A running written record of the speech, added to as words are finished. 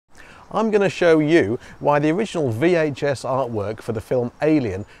I'm going to show you why the original VHS artwork for the film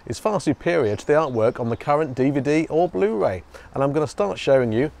Alien is far superior to the artwork on the current DVD or Blu-ray. And I'm going to start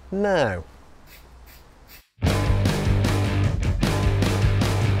showing you now.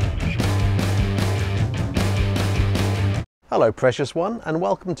 Hello precious one, and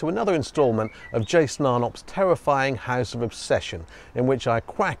welcome to another instalment of Jason Arnopp's terrifying House of Obsession, in which I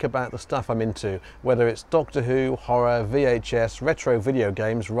quack about the stuff I'm into, whether it's Doctor Who, horror, VHS, retro video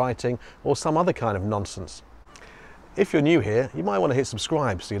games, writing or some other kind of nonsense. If you're new here, you might want to hit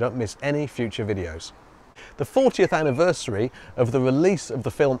subscribe so you don't miss any future videos. The 40th anniversary of the release of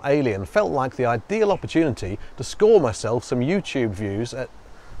the film Alien felt like the ideal opportunity to score myself some YouTube views at...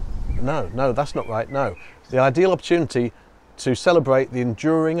 No, that's not right, no. The ideal opportunity to celebrate the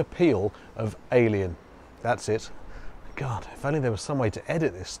enduring appeal of Alien. That's it. God, if only there was some way to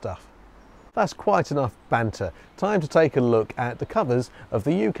edit this stuff. That's quite enough banter. Time to take a look at the covers of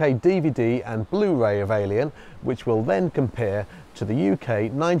the UK DVD and Blu-ray of Alien, which will then compare to the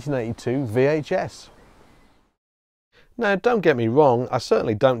UK 1982 VHS. Now, don't get me wrong, I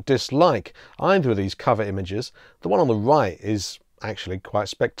certainly don't dislike either of these cover images. The one on the right is actually quite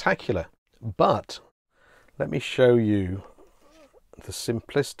spectacular. But let me show you the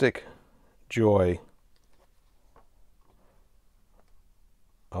simplistic joy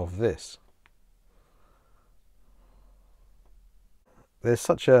of this. There's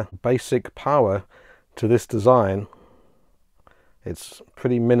such a basic power to this design. It's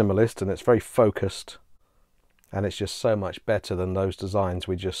pretty minimalist and it's very focused, and it's just so much better than those designs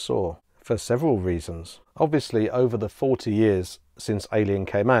we just saw for several reasons. Obviously, over the 40 years since Alien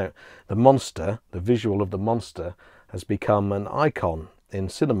came out, the monster, the visual of the monster, has become an icon in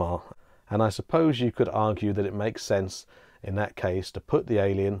cinema, and I suppose you could argue that it makes sense in that case to put the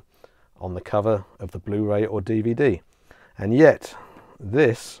alien on the cover of the Blu-ray or DVD. And yet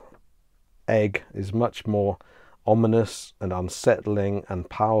this egg is much more ominous and unsettling and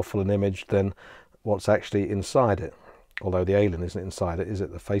powerful an image than what's actually inside it. Although the alien isn't inside it, is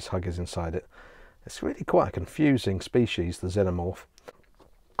it? The face hug is inside it. It's really quite a confusing species, the xenomorph.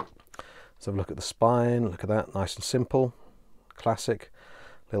 Let's have a look at the spine. Look at that, nice and simple, classic.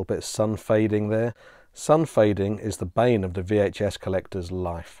 A little bit of sun fading there. Sun fading is the bane of the VHS collector's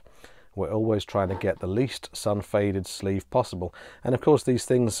life. We're always trying to get the least sun faded sleeve possible. And of course these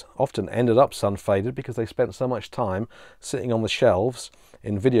things often ended up sun faded because they spent so much time sitting on the shelves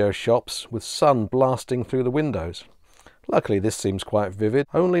in video shops with sun blasting through the windows. Luckily this seems quite vivid.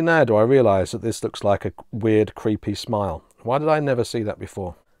 Only now do I realise that this looks like a weird creepy smile. Why did I never see that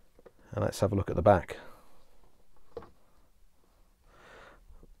before? And let's have a look at the back.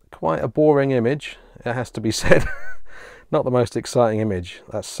 Quite a boring image, it has to be said. Not the most exciting image.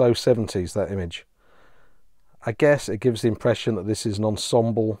 That's so 70s, that image. I guess it gives the impression that this is an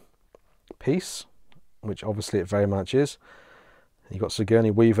ensemble piece, which obviously it very much is. You've got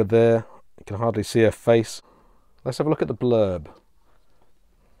Sigourney Weaver there. You can hardly see her face. Let's have a look at the blurb.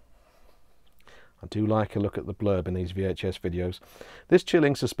 I do like a look at the blurb in these VHS videos. This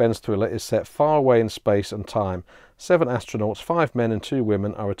chilling suspense thriller is set far away in space and time. 7 astronauts, 5 men and 2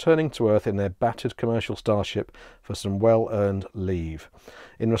 women, are returning to Earth in their battered commercial starship for some well-earned leave.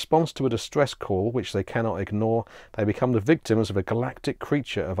 In response to a distress call, which they cannot ignore, they become the victims of a galactic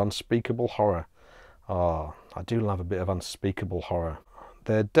creature of unspeakable horror. Ah, I do love a bit of unspeakable horror.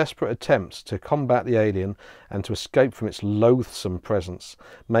 Their desperate attempts to combat the alien and to escape from its loathsome presence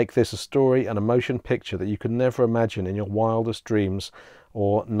make this a story and a motion picture that you could never imagine in your wildest dreams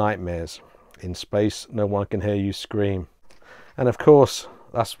or nightmares. In space, no one can hear you scream. And of course,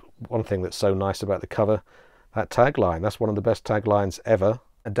 that's one thing that's so nice about the cover, that tagline. That's one of the best taglines ever.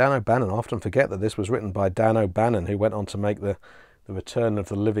 And Dan O'Bannon, I often forget that this was written by Dan O'Bannon, who went on to make the Return of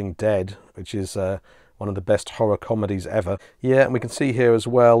the Living Dead, which is one of the best horror comedies ever. Yeah, and we can see here as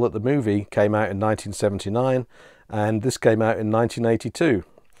well that the movie came out in 1979 and this came out in 1982.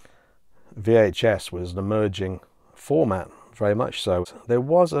 VHS was an emerging format, very much so. There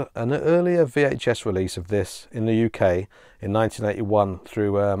was an earlier VHS release of this in the UK in 1981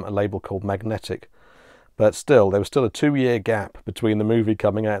 through a label called Magnetic. But still, there was still a 2-year gap between the movie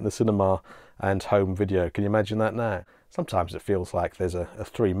coming out in the cinema and home video. Can you imagine that now? Sometimes it feels like there's a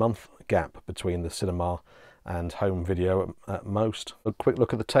 3-month gap between the cinema and home video at most. A quick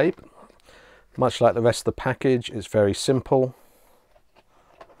look at the tape. Much like the rest of the package, it's very simple.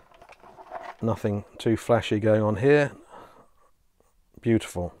 Nothing too flashy going on here.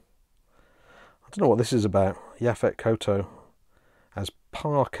 Beautiful. I don't know what this is about. Yaphet Kotto as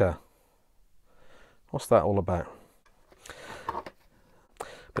Parker. What's that all about?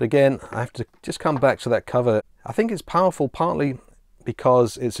 But again, I have to just come back to that cover. I think it's powerful partly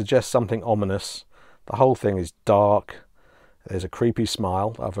because it suggests something ominous. The whole thing is dark. There's a creepy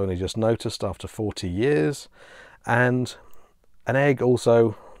smile I've only just noticed after 40 years. And an egg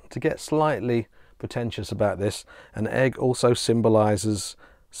also, to get slightly pretentious about this, an egg also symbolises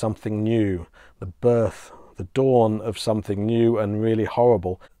something new, the birth, the dawn of something new and really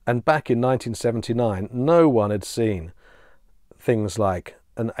horrible. And back in 1979, no one had seen things like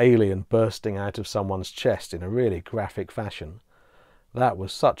an alien bursting out of someone's chest in a really graphic fashion. That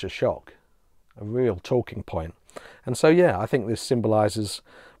was such a shock, a real talking point. And so yeah, I think this symbolises,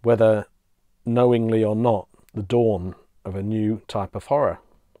 whether knowingly or not, the dawn of a new type of horror.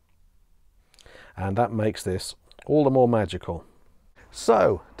 And that makes this all the more magical.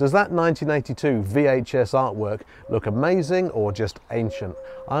 So, does that 1982 VHS artwork look amazing or just ancient?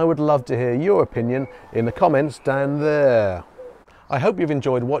 I would love to hear your opinion in the comments down there. I hope you've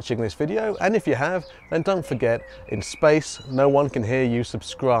enjoyed watching this video, and if you have, then don't forget, in space, no one can hear you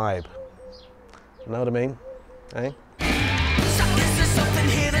subscribe. Know what I mean? Eh? So this is something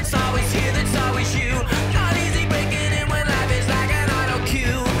here that's always here.